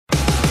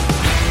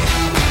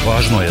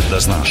Važno je da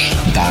znaš.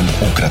 Dan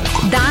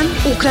ukratko. Dan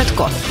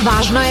ukratko.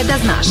 Važno je da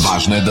znaš.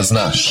 Važno je da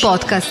znaš.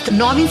 Podcast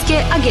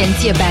novinske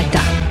agencije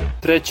Beta.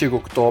 3.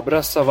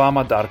 oktobra sa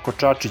vama Darko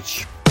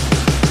Čačić.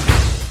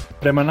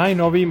 Prema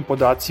najnovijim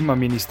podacima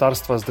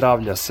Ministarstva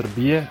zdravlja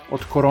Srbije,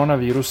 od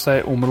koronavirusa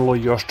je umrlo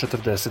još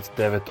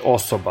 49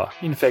 osoba.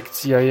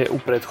 Infekcija je u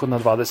prethodna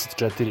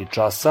 24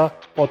 časa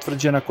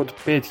potvrđena kod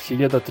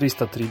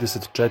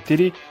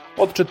 5334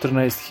 od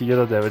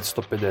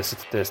 14.950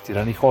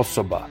 testiranih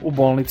osoba. U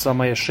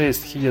bolnicama je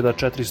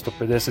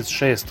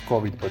 6456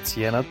 COVID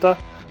pacijenata,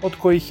 od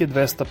kojih je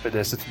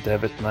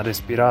 259 na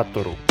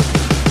respiratoru.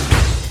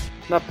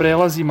 Na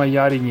prelazima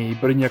Jarinje i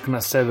Brnjak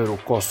na severu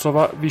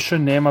Kosova više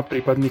nema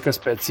pripadnika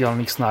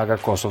specijalnih snaga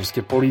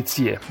kosovske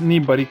policije, ni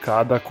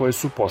barikada koje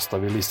su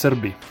postavili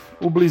Srbi.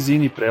 U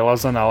blizini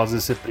prelaza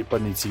nalaze se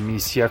pripadnici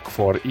misija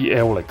KFOR i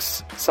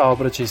EULEX.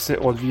 Saobraćaj se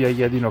odvija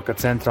jedino ka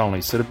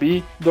centralnoj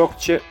Srbiji, dok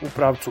će u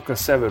pravcu ka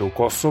severu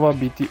Kosova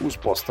biti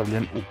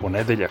uspostavljen u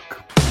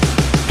ponedeljak.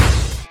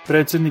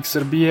 Predsednik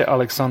Srbije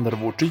Aleksandar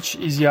Vučić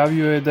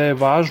izjavio je da je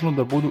važno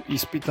da budu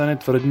ispitane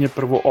tvrdnje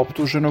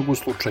prvooptuženog u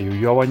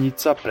slučaju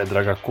Jovanjica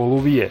Predraga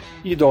Koluvije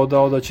i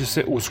dodao da će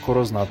se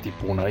uskoro znati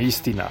puna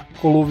istina.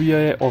 Koluvija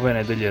je ove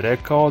nedelje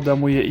rekao da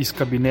mu je iz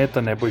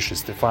kabineta Nebojše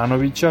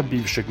Stefanovića,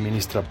 bivšeg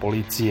ministra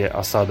policije,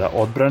 a sada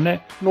odbrane,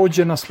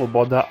 nuđena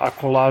sloboda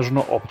ako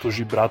lažno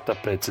optuži brata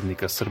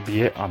predsednika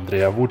Srbije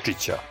Andreja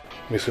Vučića.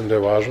 Mislim da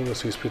je važno da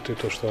se ispita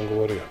to što on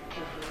govorio.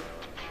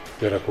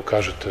 Jer ako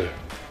kažete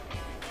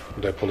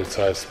da je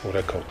policajac mu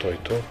rekao to i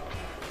to,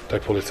 taj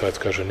policajac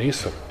kaže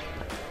nisam,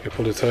 i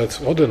policajac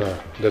ode na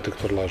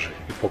detektor laži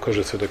i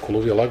pokaže se da je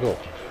Koluvija lagao,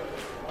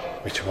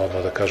 mi ćemo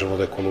odmah da kažemo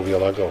da je Koluvija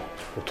lagao,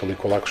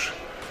 utoliko lakše.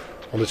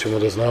 Onda ćemo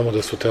da znamo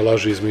da su te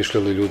laži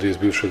izmišljali ljudi iz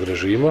bivšeg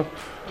režima,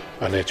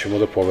 a nećemo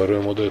da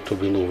poverujemo da je to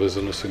bilo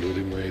uvezano sa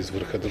ljudima iz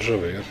vrha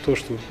države, jer to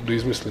što da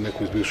izmisli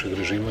neko iz bivšeg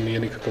režima nije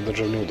nikakav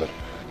državni udar,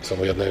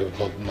 samo jedna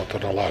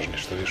notorna laž,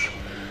 ništa više.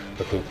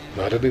 Dakle,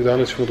 narednih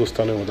dana ćemo da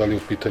ostanemo da li je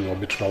u pitanju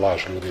obična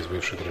laž ljudi iz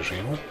bivšeg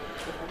režima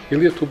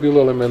ili je tu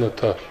bilo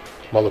elemenata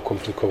malo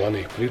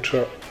komplikovanijih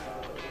priča,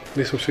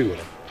 nisam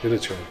siguran,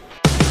 vidjet ćemo.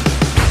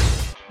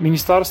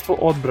 Ministarstvo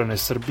odbrane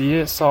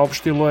Srbije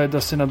saopštilo je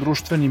da se na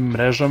društvenim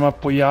mrežama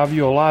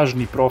pojavio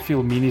lažni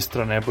profil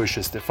ministra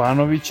Nebojše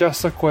Stefanovića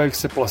sa kojeg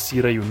se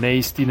plasiraju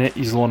neistine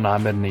i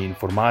zlonamerne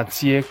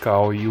informacije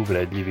kao i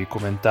uvredljivi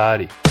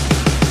komentari.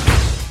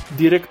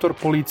 Direktor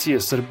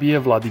policije Srbije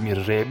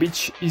Vladimir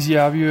Rebić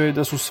izjavio je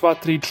da su sva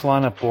 3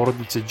 člana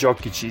porodice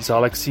Đokić iz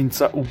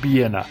Aleksinca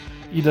ubijena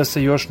i da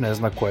se još ne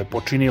zna ko je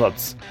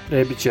počinilac.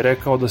 Rebić je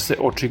rekao da se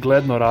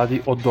očigledno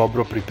radi o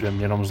dobro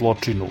pripremljenom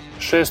zločinu.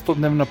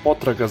 6-dnevna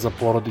potraga za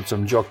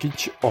porodicom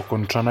Đokić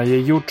okončana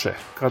je juče,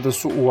 kada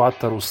su u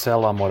ataru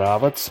sela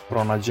Moravac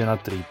pronađena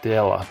 3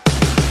 tela.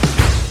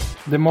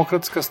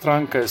 Demokratska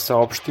stranka je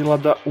saopštila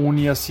da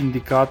Unija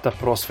sindikata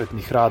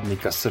prosvetnih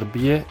radnika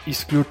Srbije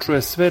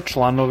isključuje sve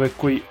članove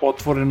koji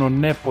otvoreno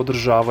ne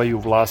podržavaju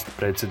vlast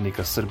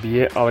predsednika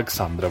Srbije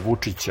Aleksandra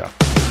Vučića.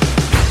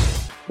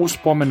 U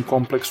spomen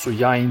kompleksu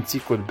Jajinci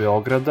kod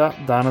Beograda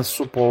danas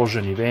su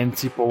položeni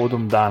venci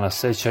povodom dana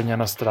sećanja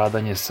na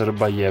stradanje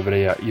Srba,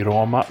 Jevreja i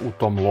Roma u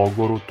tom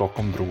logoru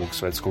tokom Drugog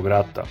svetskog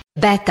rata.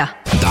 Beta.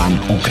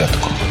 Dan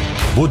ukratko.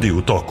 Budi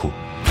u toku.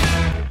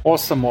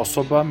 8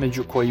 osoba,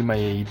 među kojima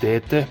je i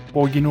dete,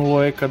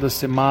 poginulo je kada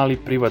se mali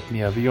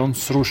privatni avion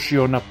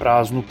srušio na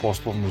praznu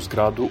poslovnu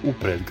zgradu u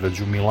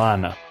predgrađu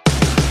Milana.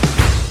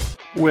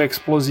 U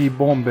eksploziji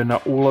bombe na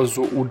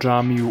ulazu u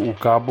džamiju u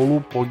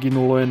Kabulu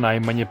poginulo je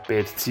najmanje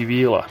 5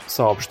 civila,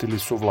 saopštili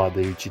su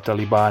vladajući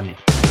talibani.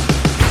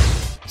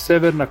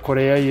 Severna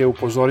Koreja je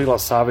upozorila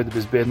Savet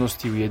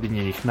bezbednosti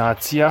Ujedinjenih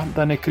nacija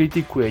da ne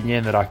kritikuje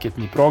njen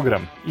raketni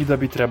program i da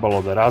bi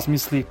trebalo da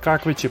razmisli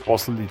kakve će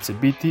posledice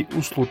biti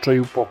u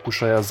slučaju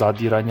pokušaja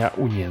zadiranja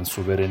u njen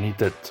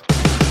suverenitet.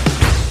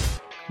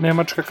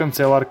 Nemačka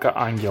kancelarka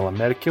Angela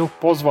Merkel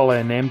pozvala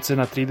je Nemce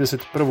na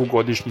 31.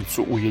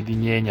 godišnjicu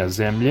ujedinjenja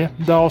zemlje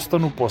da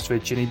ostanu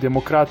posvećeni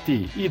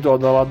demokratiji i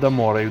dodala da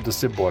moraju da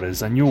se bore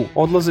za nju.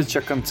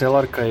 Odlazeća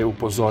kancelarka je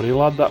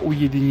upozorila da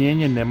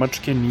ujedinjenje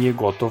Nemačke nije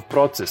gotov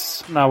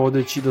proces,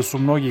 navodeći da su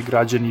mnogi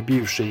građani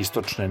bivše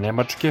istočne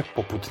Nemačke,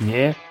 poput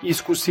nje,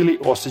 iskusili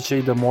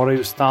osjećaj da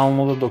moraju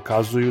stalno da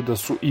dokazuju da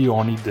su i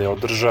oni deo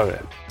države.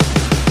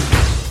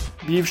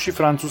 Bivši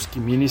francuski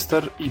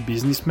ministar i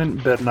biznismen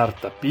Bernard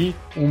Tapie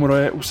umro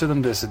je u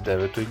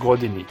 79.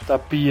 godini.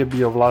 Tapie je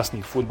bio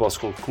vlasnik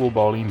fudbalskog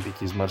kluba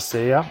Olimpik iz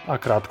Marseja, a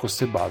kratko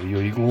se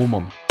bavio i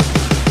glumom.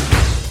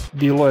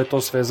 Bilo je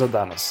to sve za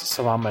danas.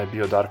 Sa vama je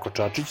bio Darko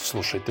Čačić,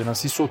 slušajte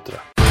nas i sutra.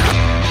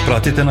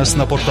 Pratite nas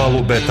na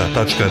portalu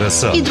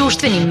beta.rs I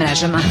društvenim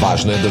mrežama.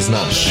 Važno je da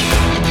znaš.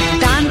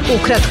 Dan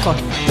ukratko.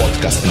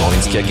 Podcast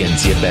novinske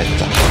agencije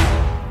Beta.